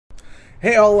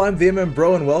Hey all, I'm the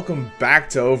MMBro and welcome back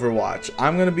to Overwatch.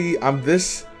 I'm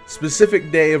this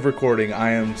specific day of recording, I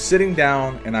am sitting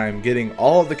down and I am getting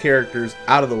all of the characters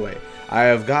out of the way.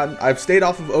 I've stayed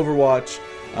off of Overwatch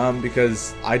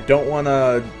because I don't want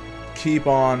to keep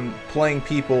on playing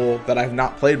people that I've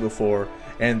not played before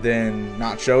and then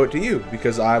not show it to you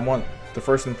because I want the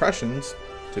first impressions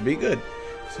to be good.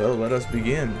 So let us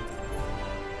begin.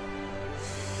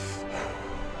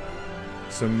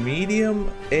 So medium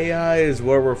AI is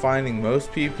where we're finding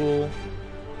most people.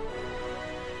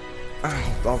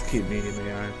 I'll keep medium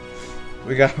AI.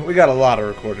 We got a lot of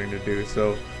recording to do,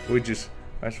 so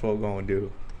that's what we're gonna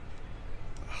do.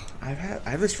 I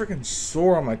have this freaking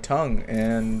sore on my tongue,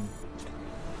 and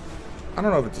I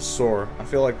don't know if it's a sore. I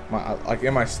feel like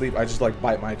in my sleep I just like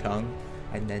bite my tongue,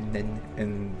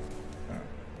 and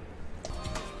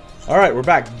all right, we're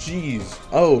back. Jeez.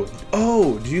 Oh,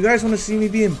 do you guys want to see me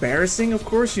be embarrassing? Of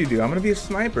course you do. I'm gonna be a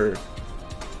sniper.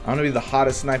 I'm gonna be the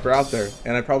hottest sniper out there,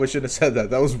 and I probably shouldn't have said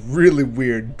that. That was really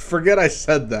weird. Forget I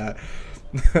said that.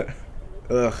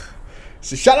 Ugh.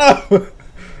 So shut up.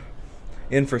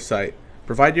 In for sight.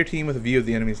 Provide your team with a view of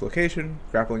the enemy's location.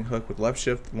 Grappling hook with left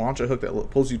shift. Launch a hook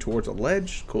that pulls you towards a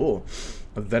ledge. Cool.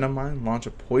 A venom mine. Launch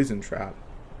a poison trap.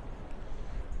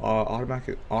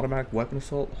 Automatic weapon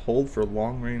assault. Hold for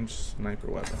long range sniper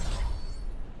weapon.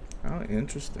 Oh,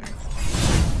 interesting.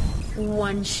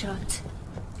 One shot,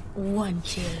 one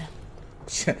kill.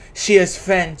 She is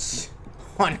fence.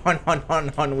 On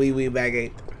wee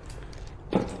baggate.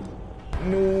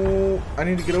 No, I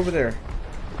need to get over there.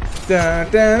 Da,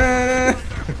 da, da.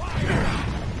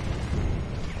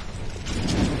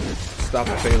 Stop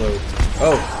the payload.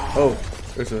 Oh,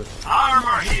 there's a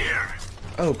armor here.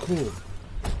 Oh, cool.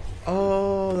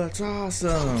 Oh, that's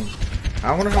awesome.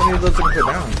 I wonder how many of those I can put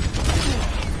down.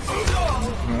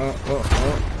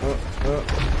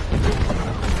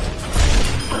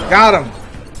 Got him.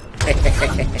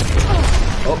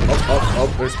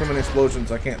 Oh, there's so many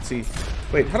explosions I can't see.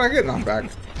 Wait, how'd I get knocked back?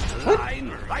 What?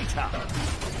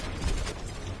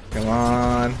 Come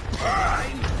on.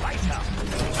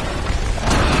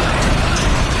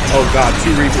 Oh god,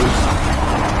 2 Reapers.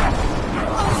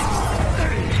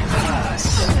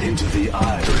 Into the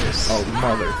iris. Oh,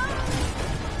 mother.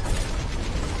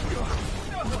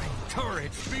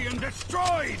 Turrets being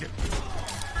destroyed.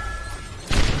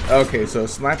 Okay, so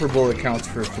sniper bullet counts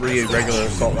for 3 regular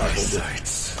assault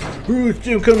rifles. Who's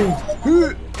still coming?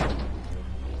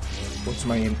 What's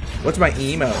my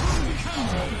emo?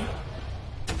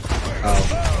 Oh.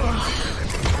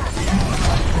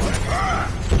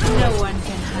 No one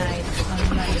can hide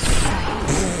from my sight.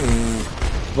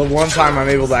 The one time I'm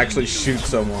able to actually shoot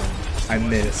someone, I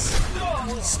miss.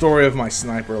 Story of my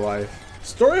sniper life.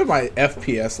 Story of my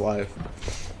FPS life.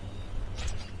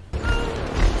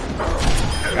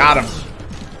 Got him.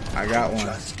 I got one.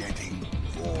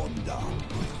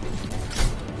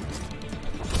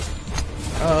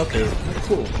 Oh, okay.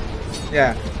 Cool.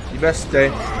 Yeah, you best stay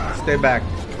back.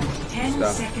 10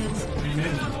 seconds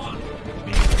remaining.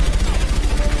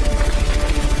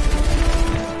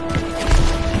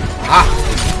 Ah!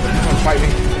 Don't fight me.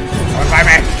 Don't fight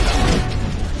me.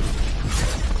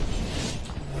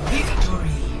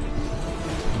 Victory.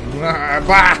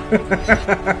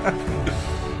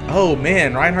 Oh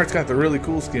man, Reinhardt's got the really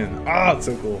cool skin. Oh, it's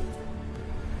so cool.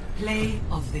 Play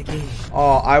of the game.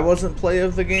 Oh, I wasn't play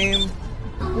of the game?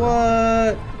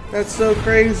 What? That's so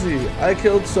crazy. I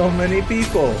killed so many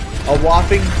people. A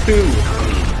whopping 2.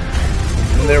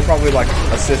 And they're probably like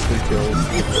assisted kills.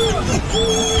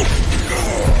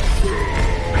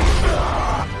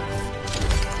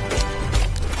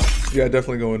 Yeah,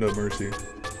 definitely go into Mercy.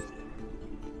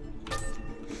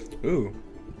 Ooh,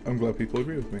 I'm glad people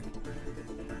agree with me.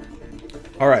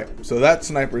 Alright, so that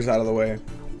sniper's out of the way.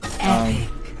 I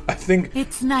think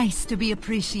it's nice to be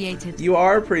appreciated. You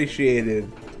are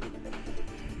appreciated.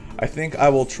 I think I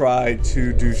will try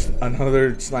to do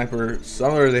another sniper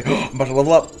some other day. I'm about to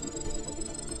level up.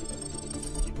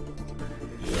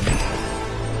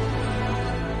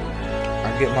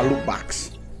 I get my loot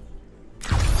box.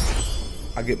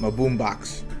 I get my boom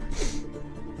box.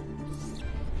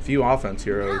 Few offense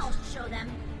heroes.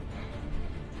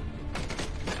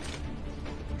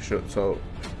 Should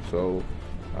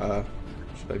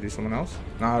I do someone else?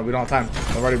 Nah, we don't have time.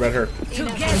 I've already read her.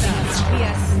 Together we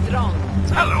are strong.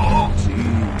 Hello.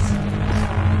 Jeez.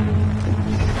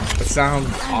 That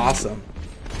sounds awesome.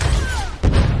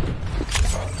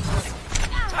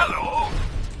 Hello.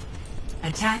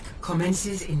 Attack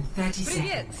commences in 30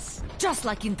 seconds. Just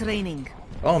like in training.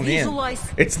 Oh man,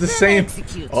 it's the same.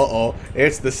 Execute.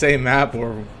 It's the same map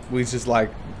where we just like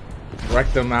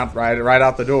wreck them out right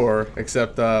out the door.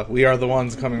 Except we are the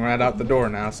ones coming right out the door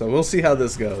now, so we'll see how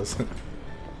this goes.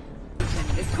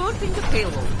 Escorting the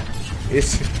payload.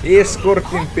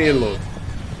 Escorting payload.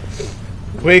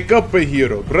 Wake up, a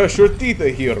hero. Brush your teeth, a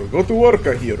hero. Go to work,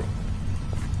 a hero.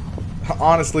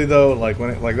 Honestly, though, like when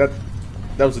it, like that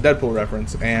was a Deadpool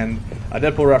reference, and a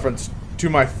Deadpool reference to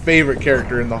my favorite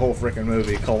character in the whole freaking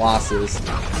movie, Colossus,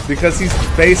 because he's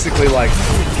basically like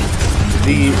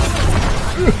he's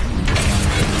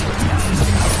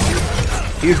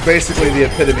basically the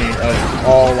epitome of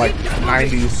all like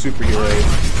 90s superheroes.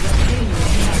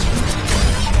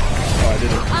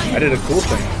 Oh, I did a cool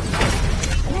thing.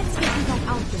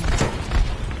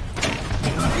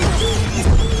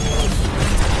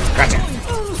 Gotcha.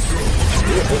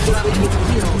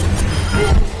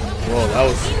 Whoa, that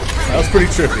was pretty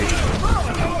trippy.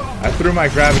 I threw my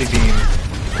gravity beam,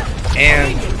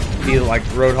 and he like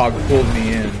Roadhog pulled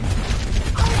me in.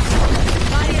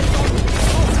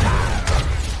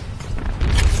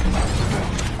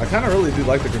 I kind of really do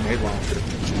like the grenade launcher.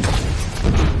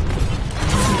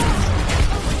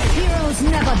 Heroes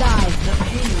never die.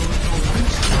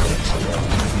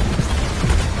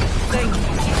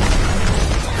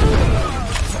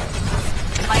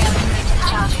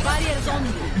 Barriers on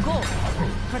you. Go.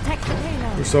 Protect the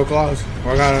payload. We're so close.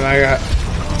 We're gonna make it.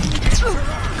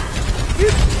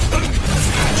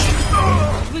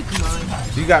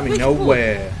 You got me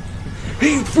nowhere.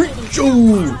 Hey, freak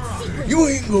Joe! You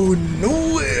ain't going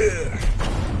nowhere.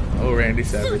 Oh, Randy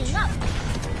Savage.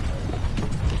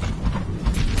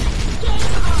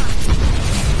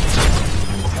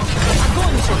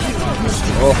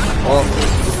 Oh,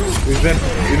 we've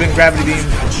been gravity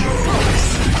beamed.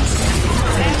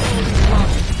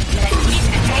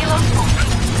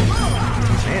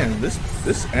 Man,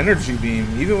 this energy beam,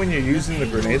 even when you're using the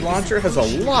grenade launcher, has a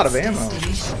lot of ammo.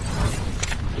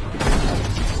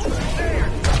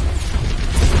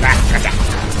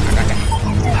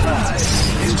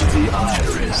 Into the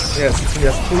iris.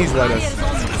 Yes, please let us.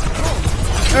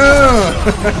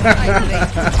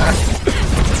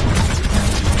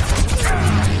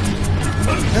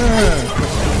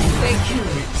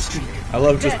 I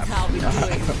love just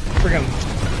freaking.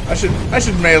 I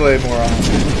should melee more often.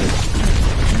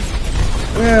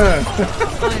 Yeah.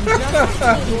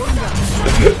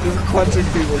 Just punching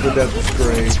people to death is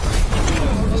great.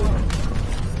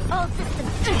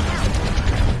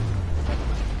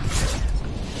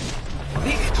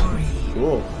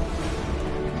 Cool.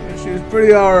 Yeah, she was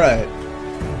pretty alright.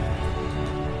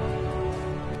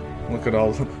 Look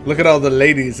at all the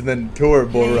ladies and then Tora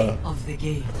Of the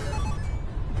game.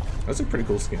 That's a pretty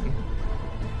cool skin.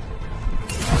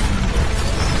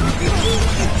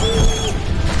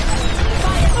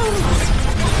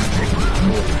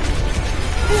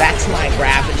 That's my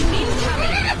gravity beam.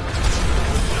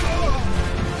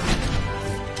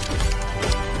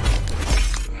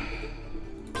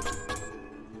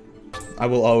 I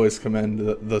will always commend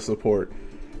the support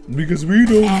because we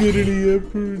don't get any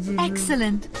efforts.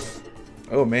 Excellent.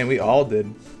 Oh man, we all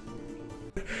did.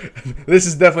 This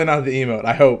is definitely not the emote,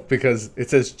 I hope, because it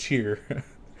says cheer.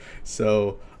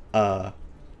 So,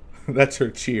 that's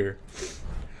her cheer.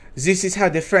 This is how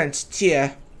the French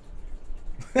cheer.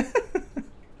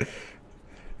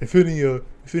 If any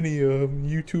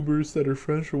YouTubers that are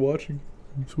French are watching,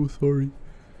 I'm so sorry.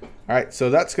 All right, so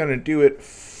that's gonna do it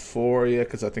for you,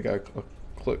 because I think I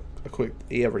clicked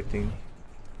everything.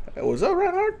 Was that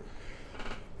right, hard?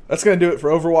 That's gonna do it for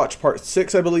Overwatch Part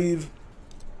 6, I believe.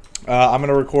 I'm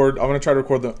gonna try to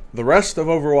record the rest of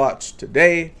Overwatch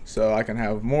today, so I can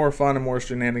have more fun and more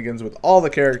shenanigans with all the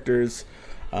characters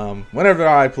whenever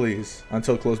I please,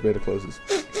 until closed beta closes.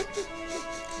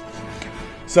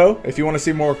 So, if you want to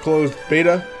see more closed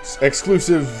beta,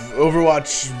 exclusive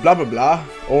Overwatch blah blah blah,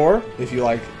 or if you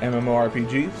like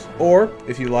MMORPGs, or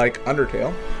if you like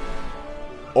Undertale,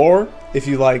 or if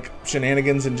you like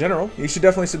shenanigans in general, you should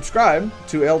definitely subscribe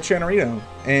to El Chanarino.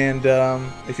 And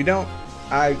if you don't,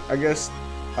 I guess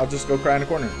I'll just go cry in a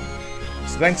corner.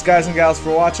 So thanks guys and gals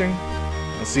for watching.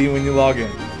 I'll see you when you log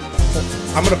in.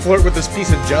 I'm gonna flirt with this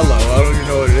piece of jello. I don't even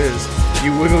know what it is.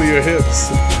 You wiggle your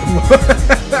hips.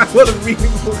 What a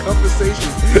meaningful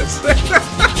conversation.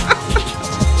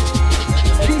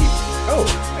 Oh,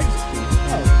 thanks, Pete.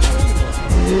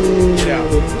 Oh. Get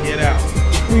out. Get out.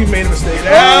 We made a mistake.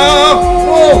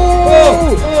 Oh,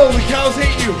 the cows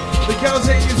hate you. The cows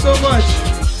hate you so much.